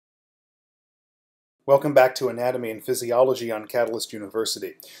Welcome back to Anatomy and Physiology on Catalyst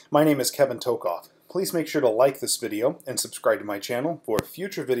University. My name is Kevin Tokoph. Please make sure to like this video and subscribe to my channel for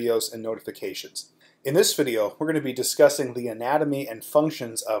future videos and notifications. In this video, we're going to be discussing the anatomy and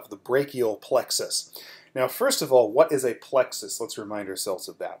functions of the brachial plexus. Now, first of all, what is a plexus? Let's remind ourselves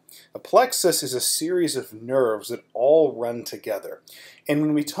of that. A plexus is a series of nerves that all run together. And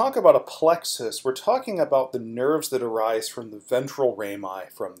when we talk about a plexus, we're talking about the nerves that arise from the ventral rami,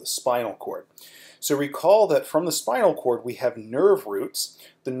 from the spinal cord. So recall that from the spinal cord we have nerve roots.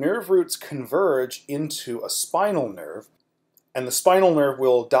 The nerve roots converge into a spinal nerve, and the spinal nerve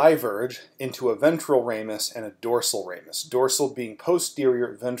will diverge into a ventral ramus and a dorsal ramus, dorsal being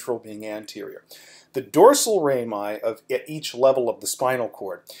posterior, ventral being anterior. The dorsal rami at each level of the spinal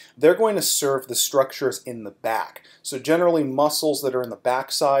cord, they're going to serve the structures in the back. So generally muscles that are in the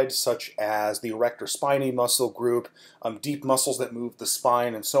backside, such as the erector spinae muscle group, deep muscles that move the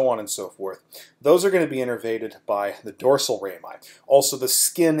spine, and so on and so forth. Those are going to be innervated by the dorsal rami. Also the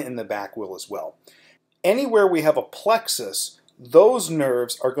skin in the back will as well. Anywhere we have a plexus, those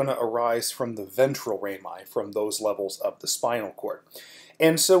nerves are going to arise from the ventral rami, from those levels of the spinal cord.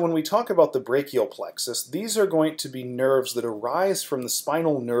 And so when we talk about the brachial plexus, these are going to be nerves that arise from the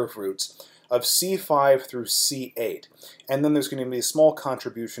spinal nerve roots of C5 through C8. And then there's going to be a small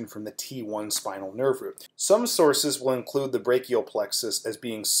contribution from the T1 spinal nerve root. Some sources will include the brachial plexus as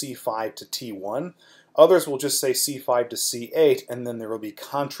being C5 to T1. Others will just say C5 to C8, and then there will be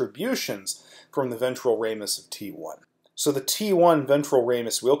contributions from the ventral ramus of T1. So the T1 ventral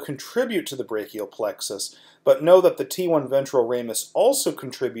ramus will contribute to the brachial plexus, but know that the T1 ventral ramus also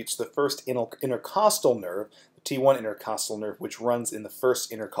contributes to the first intercostal nerve, the T1 intercostal nerve, which runs in the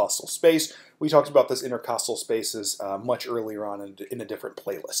first intercostal space. We talked about this intercostal spaces much earlier on in a different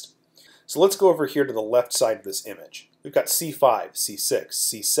playlist. So let's go over here to the left side of this image. We've got C5, C6,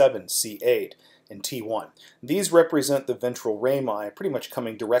 C7, C8, and T1. These represent the ventral rami pretty much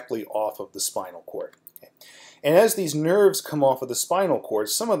coming directly off of the spinal cord. And as these nerves come off of the spinal cord,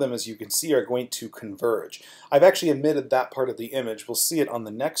 some of them, as you can see, are going to converge. I've actually omitted that part of the image. We'll see it on the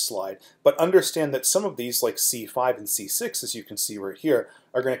next slide. But understand that some of these, like C5 and C6, as you can see right here,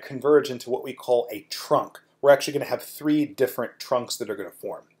 are going to converge into what we call a trunk. We're actually going to have three different trunks that are going to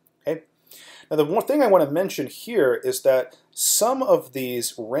form. Okay? Now, the one thing I want to mention here is that some of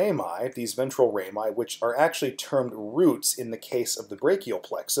these rami, these ventral rami, which are actually termed roots in the case of the brachial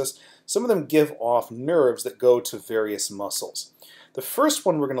plexus, some of them give off nerves that go to various muscles. The first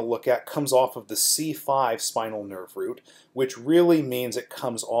one we're going to look at comes off of the C5 spinal nerve root, which really means it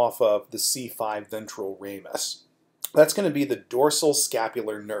comes off of the C5 ventral ramus. That's going to be the dorsal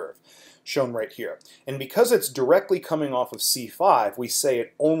scapular nerve, shown right here. And because it's directly coming off of C5, we say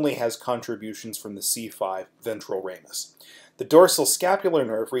it only has contributions from the C5 ventral ramus. The dorsal scapular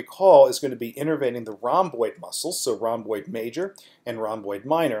nerve, recall, is going to be innervating the rhomboid muscles, so rhomboid major and rhomboid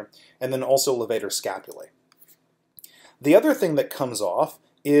minor, and then also levator scapulae. The other thing that comes off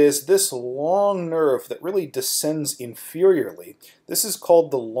is this long nerve that really descends inferiorly. This is called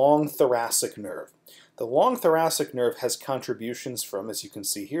the long thoracic nerve. The long thoracic nerve has contributions from, as you can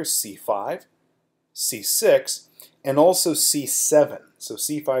see here, C5, C6, and also C7. So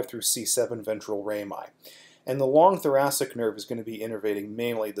C5 through C7 ventral rami. And the long thoracic nerve is going to be innervating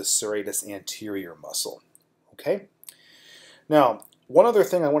mainly the serratus anterior muscle. Okay? Now, one other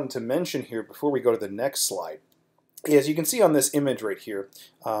thing I wanted to mention here before we go to the next slide is you can see on this image right here,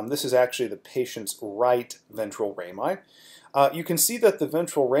 this is actually the patient's right ventral rami. You can see that the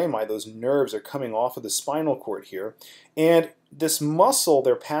ventral rami, those nerves, are coming off of the spinal cord here, and this muscle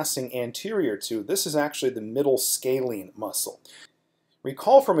they're passing anterior to, this is actually the middle scalene muscle.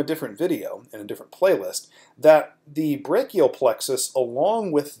 Recall from a different video, in a different playlist, that the brachial plexus,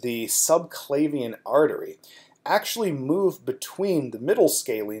 along with the subclavian artery, actually move between the middle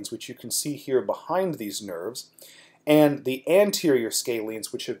scalenes, which you can see here behind these nerves, and the anterior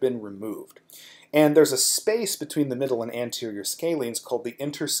scalenes, which have been removed. And there's a space between the middle and anterior scalenes called the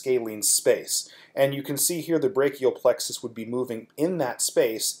interscalene space. And you can see here the brachial plexus would be moving in that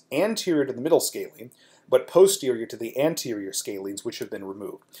space, anterior to the middle scalene, but posterior to the anterior scalenes, which have been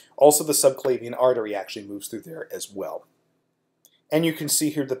removed. Also, the subclavian artery actually moves through there as well. And you can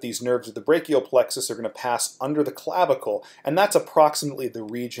see here that these nerves of the brachial plexus are going to pass under the clavicle, and that's approximately the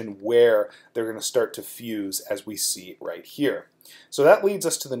region where they're going to start to fuse, as we see right here. So that leads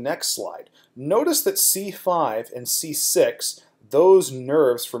us to the next slide. Notice that C5 and C6, those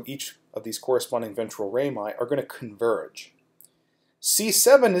nerves from each of these corresponding ventral rami, are going to converge.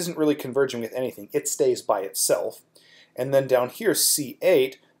 C7 isn't really converging with anything, it stays by itself. And then down here,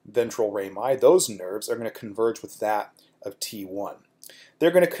 C8, ventral rami, those nerves are going to converge with that of T1.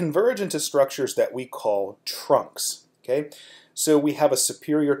 they're going to converge into structures that we call trunks. Okay? So we have a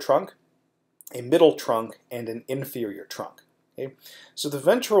superior trunk, a middle trunk, and an inferior trunk. Okay? So the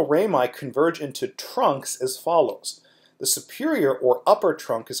ventral rami converge into trunks as follows. The superior or upper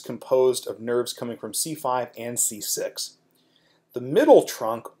trunk is composed of nerves coming from C5 and C6. The middle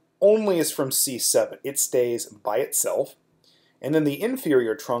trunk only is from C7. It stays by itself. And then the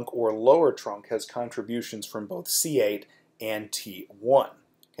inferior trunk or lower trunk has contributions from both C8 and T1.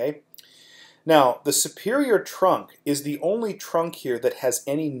 Okay? Now, the superior trunk is the only trunk here that has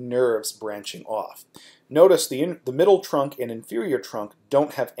any nerves branching off. Notice the middle trunk and inferior trunk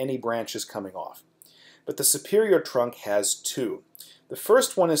don't have any branches coming off. But the superior trunk has two. The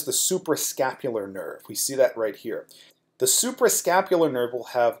first one is the suprascapular nerve. We see that right here. The suprascapular nerve will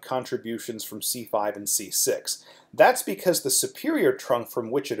have contributions from C5 and C6. That's because the superior trunk from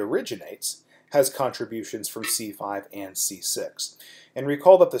which it originates has contributions from C5 and C6. And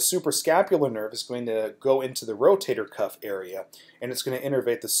recall that the suprascapular nerve is going to go into the rotator cuff area, and it's going to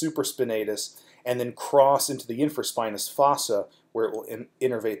innervate the supraspinatus and then cross into the infraspinous fossa, where it will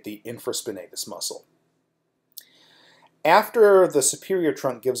innervate the infraspinatus muscle. After the superior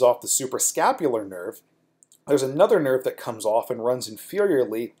trunk gives off the suprascapular nerve, there's another nerve that comes off and runs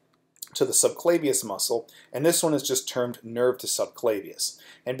inferiorly to the subclavius muscle, and this one is just termed nerve to subclavius.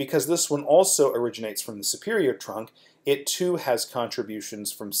 And because this one also originates from the superior trunk, it too has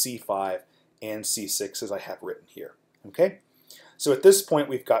contributions from C5 and C6, as I have written here. Okay? So at this point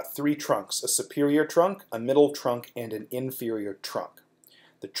we've got three trunks: a superior trunk, a middle trunk, and an inferior trunk.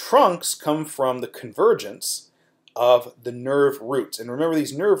 The trunks come from the convergence of the nerve roots. And remember,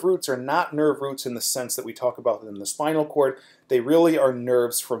 these nerve roots are not nerve roots in the sense that we talk about in the spinal cord. They really are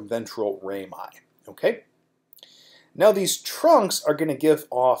nerves from ventral rami. Okay? Now these trunks are going to give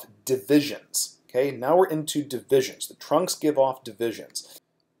off divisions. Okay? Now we're into divisions. The trunks give off divisions.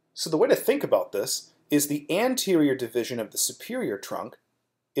 So the way to think about this is the anterior division of the superior trunk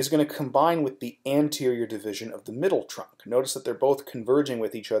is going to combine with the anterior division of the middle trunk. Notice that they're both converging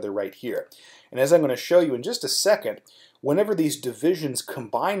with each other right here. And as I'm going to show you in just a second, whenever these divisions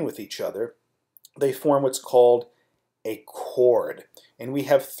combine with each other, they form what's called a cord. And we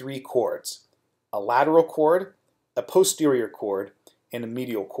have three cords: a lateral cord, a posterior cord, and a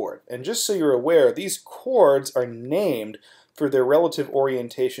medial cord. And just so you're aware, these cords are named for their relative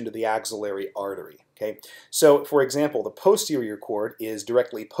orientation to the axillary artery. Okay? So, for example, the posterior cord is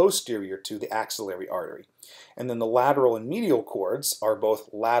directly posterior to the axillary artery. And then the lateral and medial cords are both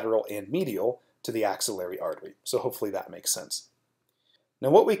lateral and medial to the axillary artery. So hopefully that makes sense.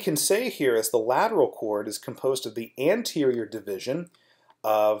 Now what we can say here is the lateral cord is composed of the anterior division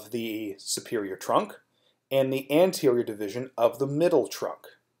of the superior trunk and the anterior division of the middle trunk.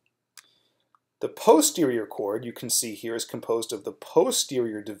 The posterior cord, you can see here, is composed of the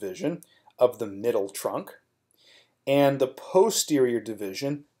posterior division of the middle trunk and the posterior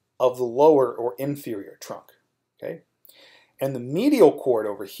division of the lower or inferior trunk. Okay? And the medial cord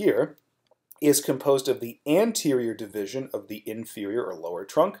over here is composed of the anterior division of the inferior or lower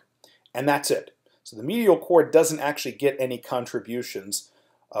trunk, and that's it. So the medial cord doesn't actually get any contributions,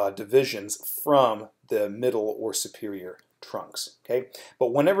 divisions from the middle or superior trunks. Okay?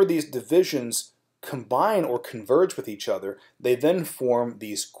 But whenever these divisions combine or converge with each other, they then form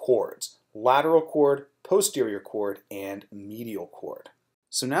these cords: lateral cord, posterior cord, and medial cord.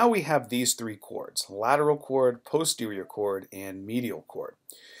 So now we have these three cords: lateral cord, posterior cord, and medial cord.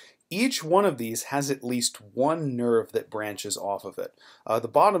 Each one of these has at least one nerve that branches off of it. The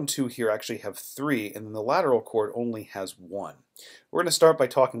bottom two here actually have three, and then the lateral cord only has one. We're going to start by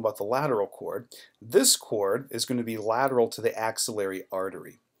talking about the lateral cord. This cord is going to be lateral to the axillary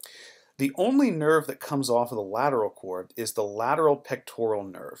artery. The only nerve that comes off of the lateral cord is the lateral pectoral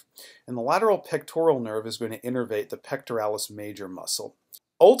nerve. And the lateral pectoral nerve is going to innervate the pectoralis major muscle.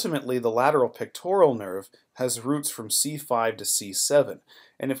 Ultimately, the lateral pectoral nerve has roots from C5 to C7.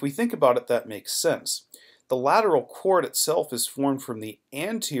 And if we think about it, that makes sense. The lateral cord itself is formed from the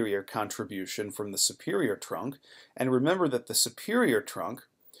anterior contribution from the superior trunk. And remember that the superior trunk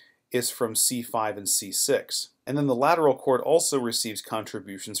is from C5 and C6. And then the lateral cord also receives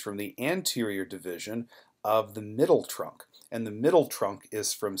contributions from the anterior division of the middle trunk. And the middle trunk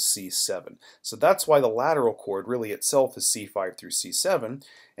is from C7. So that's why the lateral cord really itself is C5 through C7.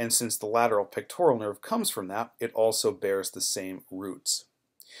 And since the lateral pectoral nerve comes from that, it also bears the same roots.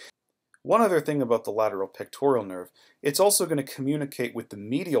 One other thing about the lateral pectoral nerve, it's also going to communicate with the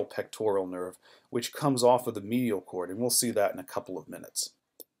medial pectoral nerve, which comes off of the medial cord, and we'll see that in a couple of minutes.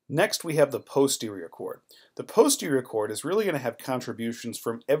 Next, we have the posterior cord. The posterior cord is really going to have contributions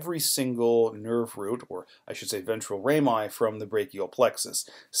from every single nerve root, or I should say ventral rami, from the brachial plexus,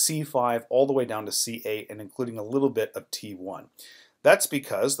 C5 all the way down to C8 and including a little bit of T1. That's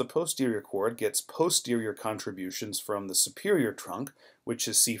because the posterior cord gets posterior contributions from the superior trunk, which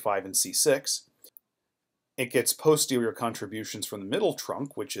is C5 and C6. It gets posterior contributions from the middle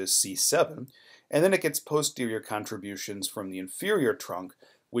trunk, which is C7, and then it gets posterior contributions from the inferior trunk,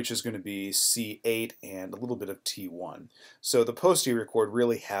 which is going to be C8 and a little bit of T1. So the posterior cord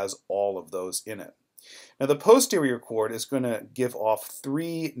really has all of those in it. Now the posterior cord is going to give off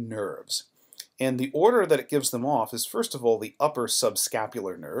 3 nerves. And the order that it gives them off is, first of all, the upper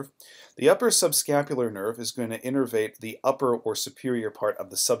subscapular nerve. The upper subscapular nerve is going to innervate the upper or superior part of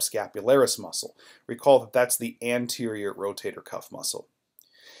the subscapularis muscle. Recall that that's the anterior rotator cuff muscle.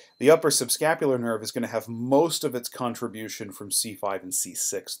 The upper subscapular nerve is going to have most of its contribution from C5 and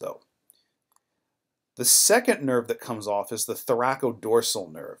C6, though. The second nerve that comes off is the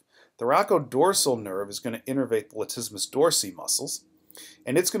thoracodorsal nerve. Thoracodorsal nerve is going to innervate the latissimus dorsi muscles,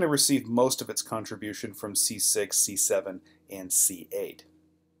 and it's going to receive most of its contribution from C6, C7, and C8.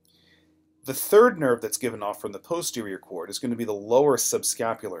 The third nerve that's given off from the posterior cord is going to be the lower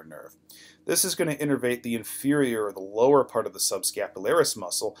subscapular nerve. This is going to innervate the inferior or the lower part of the subscapularis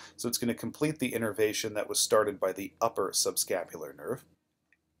muscle, so it's going to complete the innervation that was started by the upper subscapular nerve.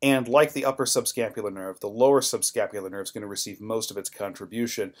 And like the upper subscapular nerve, the lower subscapular nerve is going to receive most of its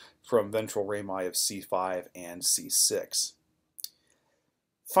contribution from ventral rami of C5 and C6.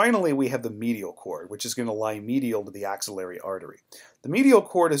 Finally, we have the medial cord, which is going to lie medial to the axillary artery. The medial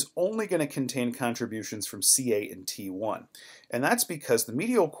cord is only going to contain contributions from C8 and T1, and that's because the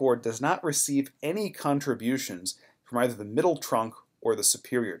medial cord does not receive any contributions from either the middle trunk or the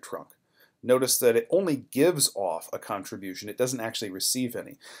superior trunk. Notice that it only gives off a contribution, it doesn't actually receive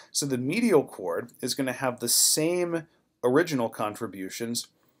any. So the medial cord is going to have the same original contributions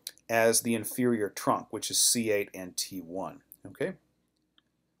as the inferior trunk, which is C8 and T1. Okay?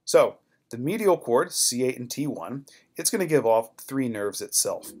 So, the medial cord, C8 and T1, it's going to give off 3 nerves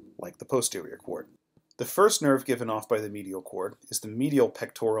itself, like the posterior cord. The first nerve given off by the medial cord is the medial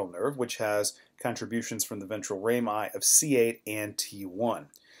pectoral nerve, which has contributions from the ventral rami of C8 and T1.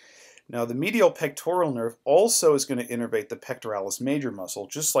 Now, the medial pectoral nerve also is going to innervate the pectoralis major muscle,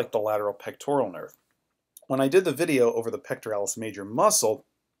 just like the lateral pectoral nerve. When I did the video over the pectoralis major muscle,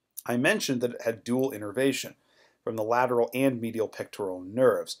 I mentioned that it had dual innervation from the lateral and medial pectoral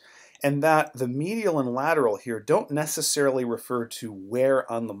nerves, and that the medial and lateral here don't necessarily refer to where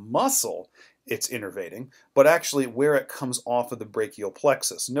on the muscle it's innervating, but actually where it comes off of the brachial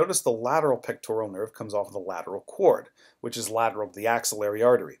plexus. Notice the lateral pectoral nerve comes off of the lateral cord, which is lateral to the axillary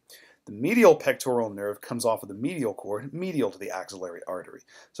artery. The medial pectoral nerve comes off of the medial cord, medial to the axillary artery.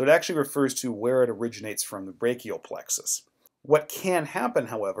 So it actually refers to where it originates from the brachial plexus. What can happen,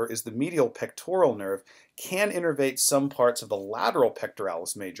 however, is the medial pectoral nerve can innervate some parts of the lateral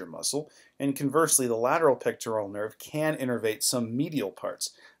pectoralis major muscle, and conversely, the lateral pectoral nerve can innervate some medial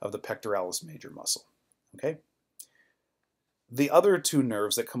parts of the pectoralis major muscle. Okay? The other 2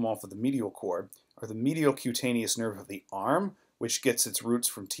 nerves that come off of the medial cord are the medial cutaneous nerve of the arm, which gets its roots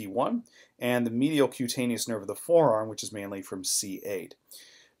from T1, and the medial cutaneous nerve of the forearm, which is mainly from C8.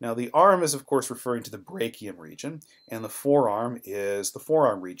 Now the arm is of course referring to the brachium region, and the forearm is the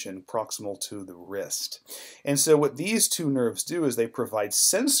forearm region proximal to the wrist. And so what these 2 nerves do is they provide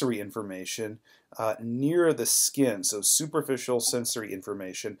sensory information near the skin, so superficial sensory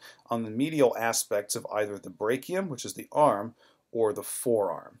information on the medial aspects of either the brachium, which is the arm, or the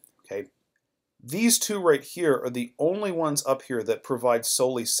forearm. Okay? These 2 right here are the only ones up here that provide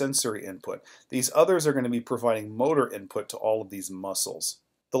solely sensory input. These others are going to be providing motor input to all of these muscles.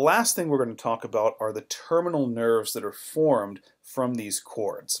 The last thing we're going to talk about are the terminal nerves that are formed from these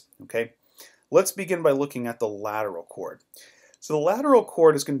cords. Okay? Let's begin by looking at the lateral cord. So the lateral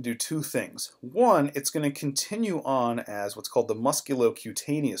cord is going to do 2 things. One, it's going to continue on as what's called the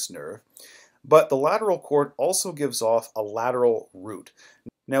musculocutaneous nerve, but the lateral cord also gives off a lateral root.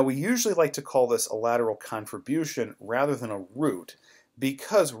 Now we usually like to call this a lateral contribution rather than a root,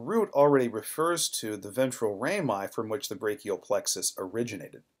 because root already refers to the ventral rami from which the brachial plexus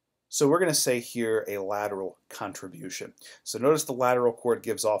originated. So we're going to say here a lateral contribution. So notice the lateral cord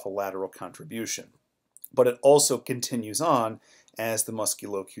gives off a lateral contribution, but it also continues on as the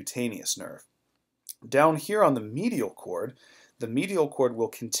musculocutaneous nerve. Down here on the medial cord will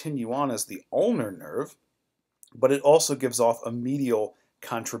continue on as the ulnar nerve, but it also gives off a medial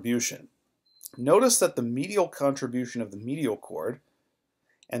contribution. Notice that the medial contribution of the medial cord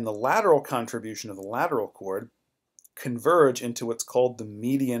and the lateral contribution of the lateral cord converge into what's called the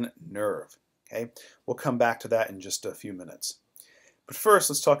median nerve. Okay? We'll come back to that in just a few minutes. But first,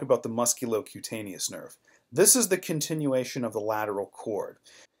 let's talk about the musculocutaneous nerve. This is the continuation of the lateral cord.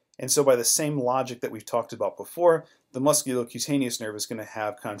 And so by the same logic that we've talked about before, the musculocutaneous nerve is going to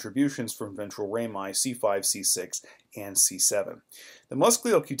have contributions from ventral rami C5, C6, and C7. The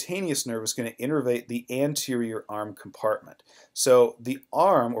musculocutaneous nerve is going to innervate the anterior arm compartment. So the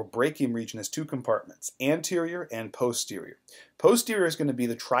arm or brachium region has two compartments, anterior and posterior. Posterior is going to be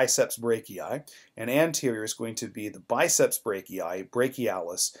the triceps brachii, and anterior is going to be the biceps brachii,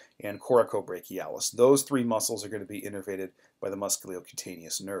 brachialis, and coracobrachialis. Those three muscles are going to be innervated by the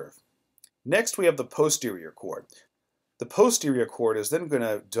musculocutaneous nerve. Next, we have the posterior cord. The posterior cord is then going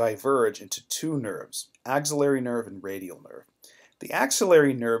to diverge into two nerves, axillary nerve and radial nerve. The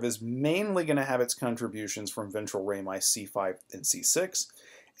axillary nerve is mainly going to have its contributions from ventral rami C5 and C6,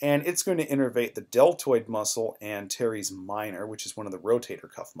 and it's going to innervate the deltoid muscle and teres minor, which is one of the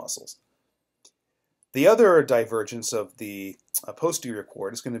rotator cuff muscles. The other divergence of the posterior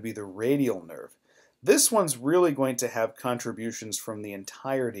cord is going to be the radial nerve. This one's really going to have contributions from the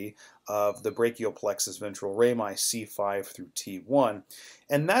entirety of the brachial plexus ventral rami C5 through T1,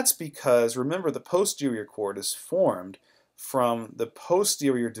 and that's because, remember, the posterior cord is formed from the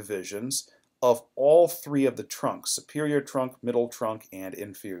posterior divisions of all three of the trunks, superior trunk, middle trunk, and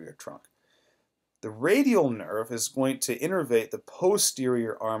inferior trunk. The radial nerve is going to innervate the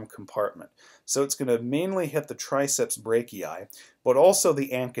posterior arm compartment. So it's going to mainly hit the triceps brachii, but also the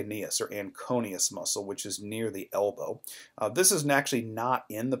anconeus or anconeus muscle, which is near the elbow. This is actually not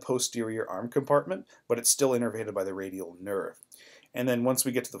in the posterior arm compartment, but it's still innervated by the radial nerve. And then once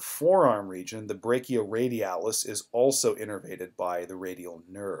we get to the forearm region, the brachioradialis is also innervated by the radial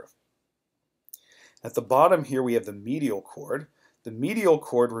nerve. At the bottom here we have the medial cord. The medial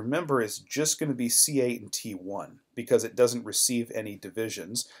cord, remember, is just going to be C8 and T1 because it doesn't receive any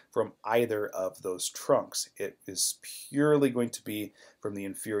divisions from either of those trunks. It is purely going to be from the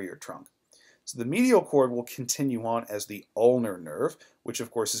inferior trunk. So the medial cord will continue on as the ulnar nerve, which of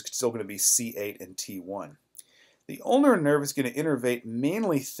course is still going to be C8 and T1. The ulnar nerve is going to innervate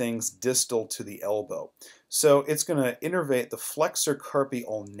mainly things distal to the elbow. So it's going to innervate the flexor carpi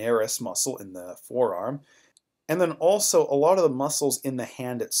ulnaris muscle in the forearm, and then also a lot of the muscles in the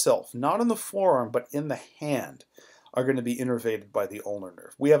hand itself, not in the forearm, but in the hand, are going to be innervated by the ulnar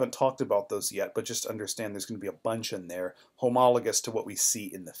nerve. We haven't talked about those yet, but just understand there's going to be a bunch in there, homologous to what we see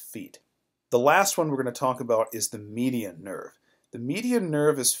in the feet. The last one we're going to talk about is the median nerve. The median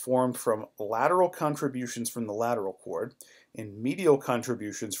nerve is formed from lateral contributions from the lateral cord and medial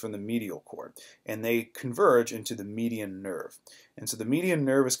contributions from the medial cord, and they converge into the median nerve. And so the median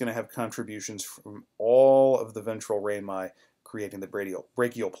nerve is going to have contributions from all of the ventral rami, creating the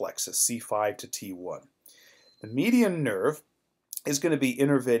brachial plexus, C5 to T1. The median nerve is going to be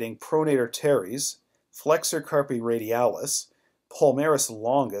innervating pronator teres, flexor carpi radialis, palmaris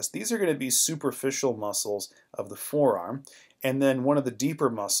longus. These are going to be superficial muscles of the forearm, and then one of the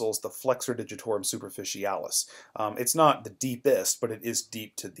deeper muscles, the flexor digitorum superficialis. It's not the deepest, but it is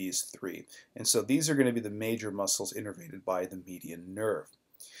deep to these three. And so these are going to be the major muscles innervated by the median nerve.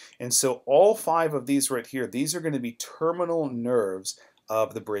 And so all five of these right here, these are going to be terminal nerves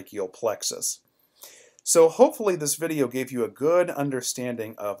of the brachial plexus. So hopefully this video gave you a good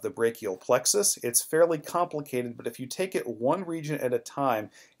understanding of the brachial plexus. It's fairly complicated, but if you take it one region at a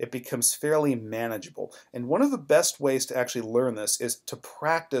time, it becomes fairly manageable. And one of the best ways to actually learn this is to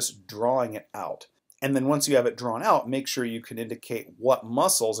practice drawing it out. And then once you have it drawn out, make sure you can indicate what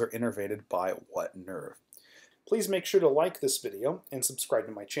muscles are innervated by what nerve. Please make sure to like this video and subscribe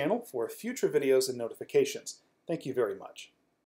to my channel for future videos and notifications. Thank you very much.